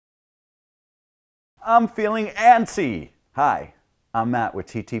I'm feeling antsy. Hi, I'm Matt with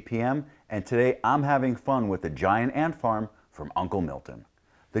TTPM, and today I'm having fun with the giant ant farm from Uncle Milton.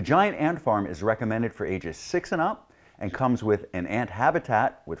 The giant ant farm is recommended for ages 6 and up and comes with an ant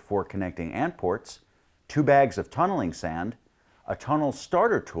habitat with 4 connecting ant ports, 2 bags of tunneling sand, a tunnel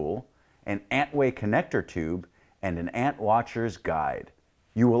starter tool, an antway connector tube, and an ant watcher's guide.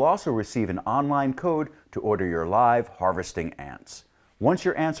 You will also receive an online code to order your live harvesting ants. Once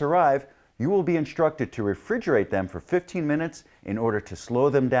your ants arrive, you will be instructed to refrigerate them for 15 minutes in order to slow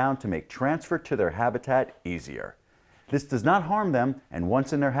them down to make transfer to their habitat easier. This does not harm them, and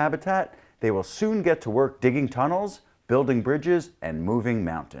once in their habitat, they will soon get to work digging tunnels, building bridges, and moving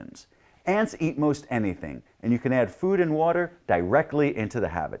mountains. Ants eat most anything, and you can add food and water directly into the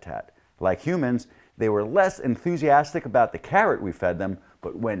habitat. Like humans, they were less enthusiastic about the carrot we fed them,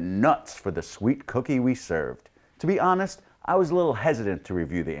 but went nuts for the sweet cookie we served. To be honest, I was a little hesitant to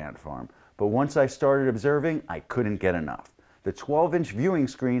review the ant farm, but once I started observing, I couldn't get enough. The 12-inch viewing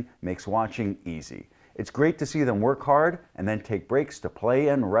screen makes watching easy. It's great to see them work hard and then take breaks to play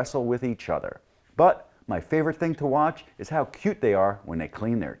and wrestle with each other. But my favorite thing to watch is how cute they are when they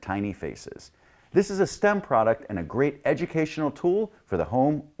clean their tiny faces. This is a STEM product and a great educational tool for the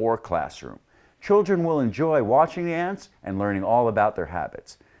home or classroom. Children will enjoy watching the ants and learning all about their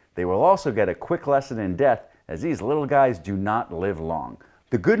habits. They will also get a quick lesson in death, as these little guys do not live long.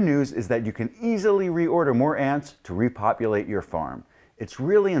 The good news is that you can easily reorder more ants to repopulate your farm. It's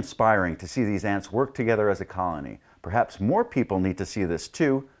really inspiring to see these ants work together as a colony. Perhaps more people need to see this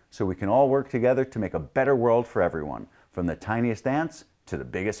too, so we can all work together to make a better world for everyone, from the tiniest ants to the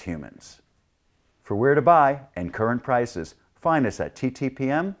biggest humans. For where to buy and current prices, find us at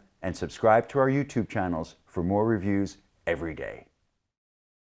TTPM and subscribe to our YouTube channels for more reviews every day.